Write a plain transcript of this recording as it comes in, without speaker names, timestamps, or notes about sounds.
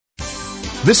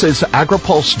This is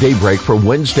AgriPulse Daybreak for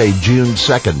Wednesday, June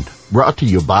 2nd, brought to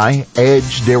you by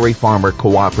Edge Dairy Farmer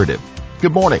Cooperative.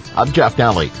 Good morning. I'm Jeff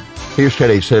Nally. Here's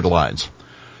today's headlines.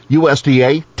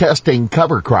 USDA testing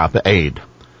cover crop aid.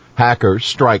 Hackers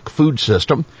strike food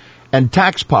system. And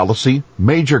tax policy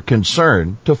major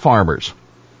concern to farmers.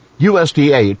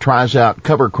 USDA tries out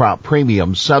cover crop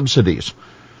premium subsidies.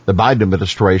 The Biden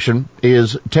administration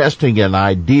is testing an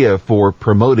idea for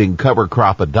promoting cover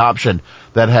crop adoption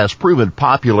that has proven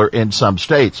popular in some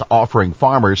states, offering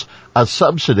farmers a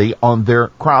subsidy on their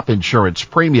crop insurance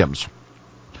premiums.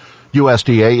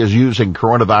 USDA is using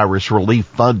coronavirus relief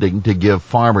funding to give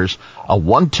farmers a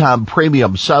one-time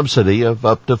premium subsidy of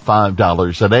up to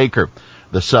 $5 an acre.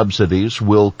 The subsidies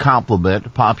will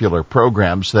complement popular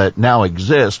programs that now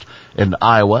exist in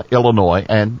Iowa, Illinois,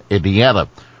 and Indiana.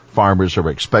 Farmers are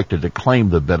expected to claim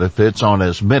the benefits on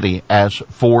as many as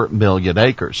 4 million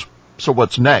acres. So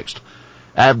what's next?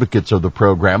 Advocates of the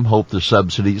program hope the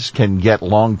subsidies can get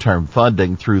long-term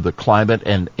funding through the climate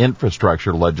and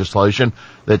infrastructure legislation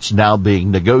that's now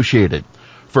being negotiated.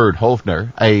 Ferd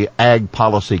Hofner, a ag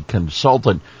policy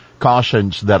consultant,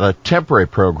 cautions that a temporary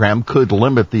program could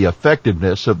limit the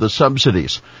effectiveness of the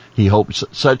subsidies. He hopes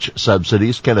such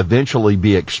subsidies can eventually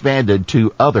be expanded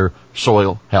to other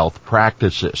soil health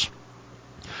practices.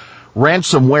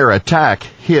 Ransomware attack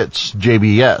hits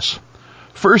JBS.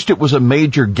 First, it was a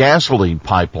major gasoline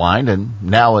pipeline, and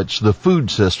now it's the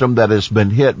food system that has been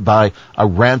hit by a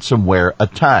ransomware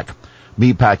attack.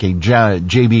 Meatpacking giant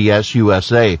JBS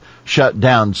USA shut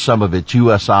down some of its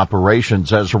U.S.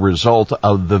 operations as a result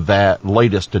of the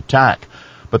latest attack.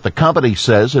 But the company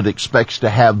says it expects to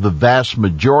have the vast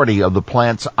majority of the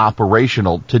plants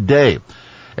operational today.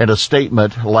 In a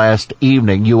statement last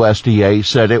evening, USDA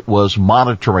said it was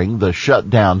monitoring the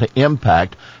shutdown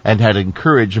impact and had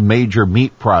encouraged major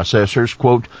meat processors,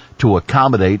 quote, to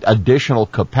accommodate additional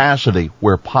capacity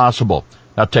where possible.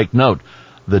 Now take note.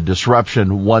 The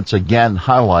disruption once again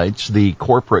highlights the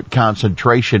corporate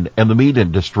concentration in the meat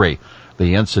industry.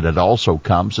 The incident also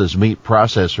comes as meat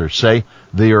processors say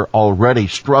they are already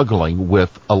struggling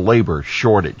with a labor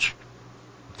shortage.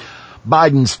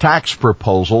 Biden's tax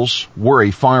proposals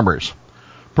worry farmers.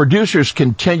 Producers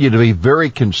continue to be very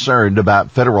concerned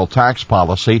about federal tax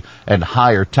policy and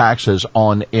higher taxes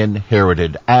on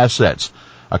inherited assets.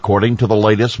 According to the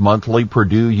latest monthly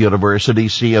Purdue University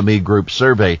CME Group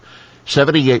survey,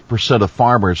 78% of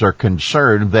farmers are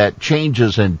concerned that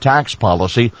changes in tax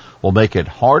policy will make it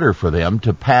harder for them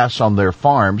to pass on their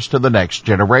farms to the next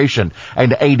generation,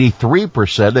 and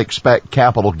 83% expect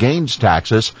capital gains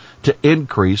taxes to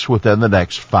increase within the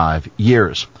next 5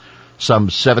 years. Some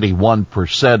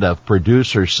 71% of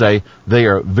producers say they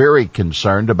are very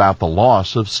concerned about the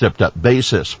loss of stepped-up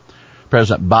basis.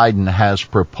 President Biden has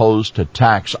proposed to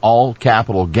tax all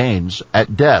capital gains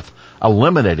at death,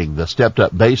 eliminating the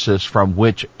stepped-up basis from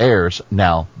which heirs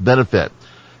now benefit.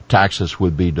 Taxes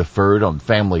would be deferred on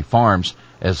family farms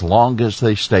as long as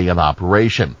they stay in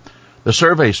operation. The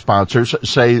survey sponsors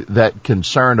say that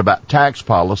concern about tax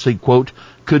policy, quote,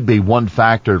 could be one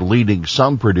factor leading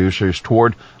some producers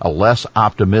toward a less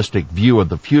optimistic view of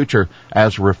the future,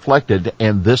 as reflected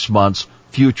in this month's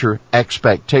Future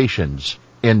Expectations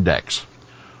Index.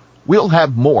 We'll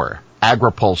have more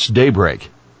AgriPulse Daybreak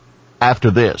after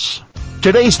this.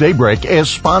 Today's Daybreak is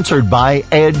sponsored by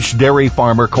Edge Dairy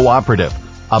Farmer Cooperative,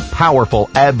 a powerful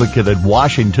advocate in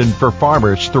Washington for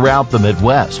farmers throughout the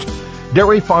Midwest.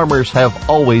 Dairy farmers have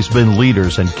always been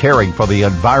leaders in caring for the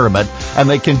environment, and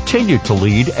they continue to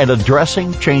lead in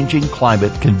addressing changing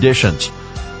climate conditions.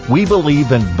 We believe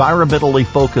environmentally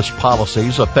focused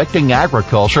policies affecting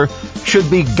agriculture should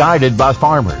be guided by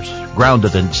farmers,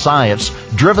 grounded in science,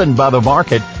 driven by the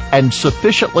market, and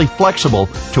sufficiently flexible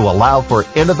to allow for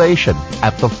innovation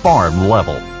at the farm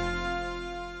level.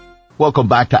 Welcome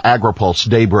back to AgriPulse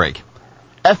Daybreak.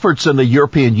 Efforts in the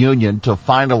European Union to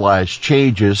finalize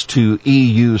changes to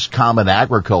EU's common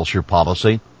agriculture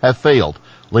policy have failed,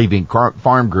 leaving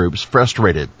farm groups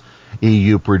frustrated.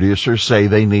 EU producers say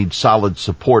they need solid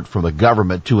support from the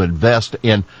government to invest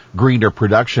in greener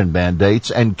production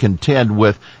mandates and contend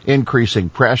with increasing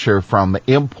pressure from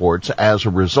imports as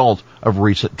a result of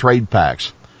recent trade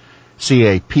pacts.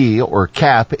 CAP, or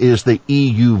CAP, is the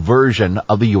EU version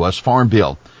of the U.S. Farm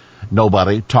Bill.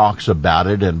 Nobody talks about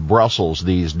it in Brussels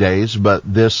these days, but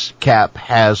this CAP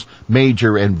has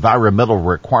major environmental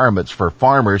requirements for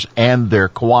farmers and their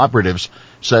cooperatives,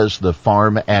 says the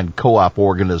farm and co-op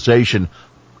organization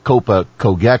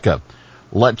Copa-Cogeca.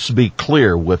 Let's be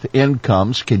clear, with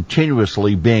incomes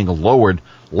continuously being lowered,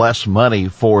 less money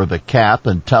for the CAP,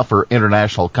 and tougher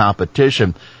international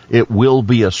competition, it will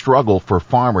be a struggle for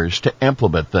farmers to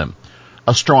implement them.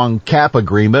 A strong cap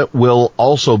agreement will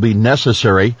also be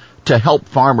necessary to help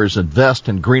farmers invest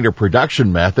in greener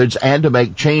production methods and to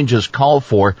make changes called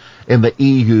for in the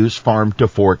EU's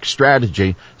farm-to-fork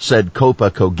strategy, said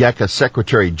Copa-Cogeca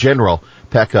Secretary General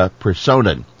Pekka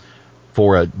Pesonen.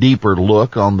 For a deeper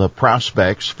look on the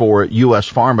prospects for U.S.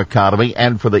 farm economy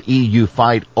and for the EU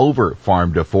fight over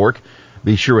farm-to-fork,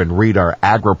 be sure and read our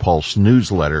AgriPulse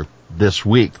newsletter this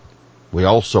week. We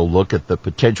also look at the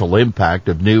potential impact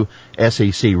of new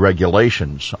SEC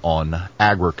regulations on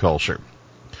agriculture.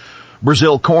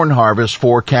 Brazil corn harvest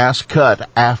forecast cut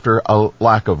after a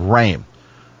lack of rain.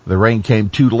 The rain came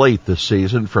too late this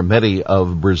season for many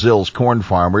of Brazil's corn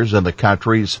farmers in the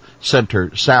country's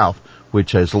center-south,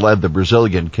 which has led the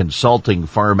Brazilian consulting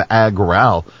firm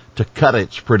Agral to cut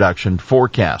its production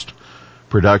forecast.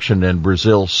 Production in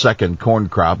Brazil's second corn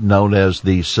crop, known as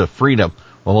the Safrinha,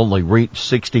 will only reach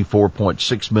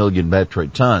 64.6 million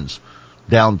metric tons,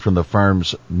 down from the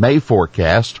firm's May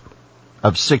forecast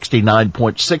of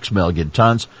 69.6 million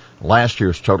tons, last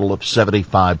year's total of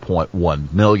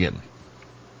 75.1 million.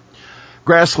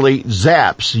 Grassley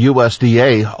zaps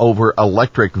USDA over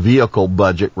electric vehicle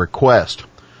budget request.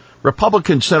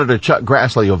 Republican Senator Chuck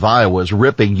Grassley of Iowa is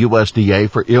ripping USDA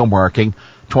for earmarking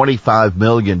 $25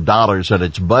 million in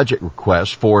its budget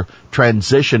request for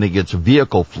transitioning its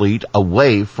vehicle fleet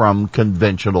away from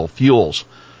conventional fuels.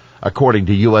 According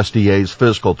to USDA's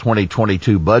fiscal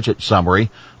 2022 budget summary,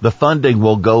 the funding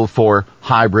will go for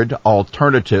hybrid,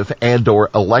 alternative, and/or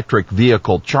electric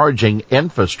vehicle charging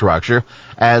infrastructure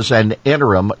as an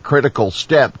interim critical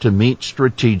step to meet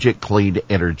strategic clean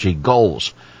energy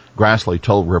goals. Grassley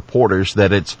told reporters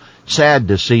that it's sad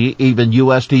to see even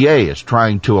USDA is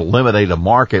trying to eliminate a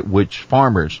market which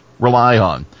farmers rely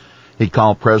on. He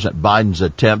called President Biden's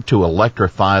attempt to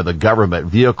electrify the government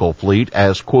vehicle fleet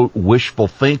as, quote, wishful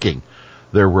thinking.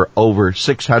 There were over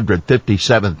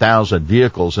 657,000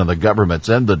 vehicles in the government's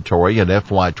inventory in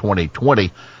FY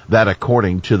 2020, that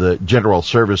according to the General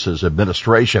Services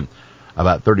Administration.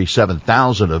 About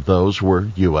 37,000 of those were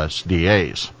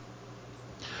USDA's.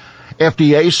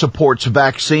 FDA supports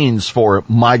vaccines for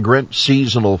migrant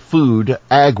seasonal food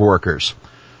ag workers.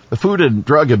 The Food and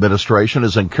Drug Administration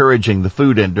is encouraging the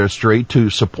food industry to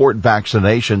support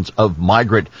vaccinations of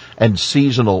migrant and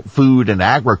seasonal food and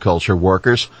agriculture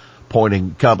workers,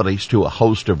 pointing companies to a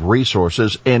host of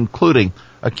resources, including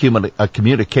a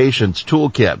communications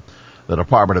toolkit. The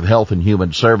Department of Health and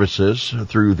Human Services,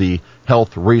 through the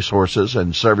Health Resources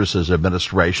and Services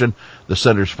Administration, the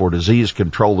Centers for Disease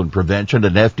Control and Prevention,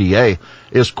 and FDA,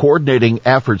 is coordinating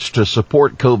efforts to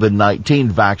support COVID-19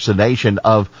 vaccination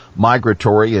of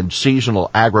migratory and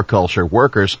seasonal agriculture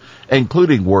workers,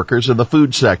 including workers in the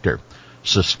food sector.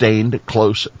 Sustained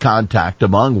close contact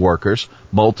among workers,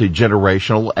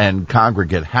 multi-generational and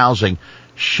congregate housing,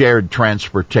 shared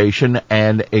transportation,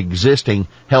 and existing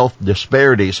health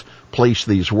disparities place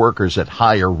these workers at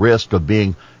higher risk of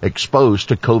being exposed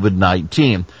to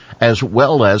COVID-19, as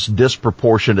well as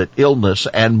disproportionate illness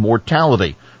and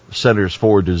mortality, the Centers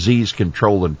for Disease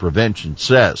Control and Prevention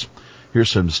says. Here's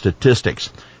some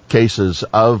statistics. Cases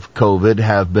of COVID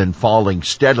have been falling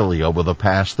steadily over the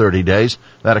past 30 days,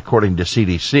 that according to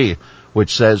CDC,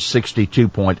 which says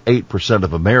 62.8%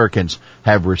 of Americans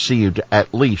have received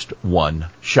at least one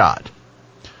shot.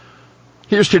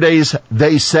 Here's today's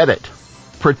They Said It.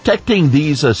 Protecting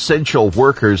these essential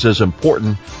workers is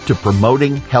important to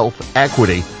promoting health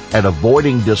equity and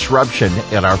avoiding disruption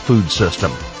in our food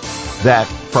system. That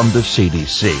from the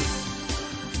CDC.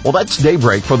 Well, that's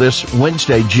Daybreak for this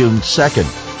Wednesday, June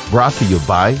 2nd, brought to you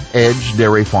by Edge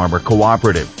Dairy Farmer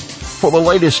Cooperative. For the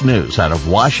latest news out of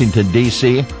Washington,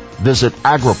 D.C., visit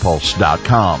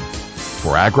agripulse.com.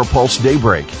 For AgriPulse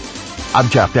Daybreak, I'm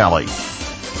Jeff Daly.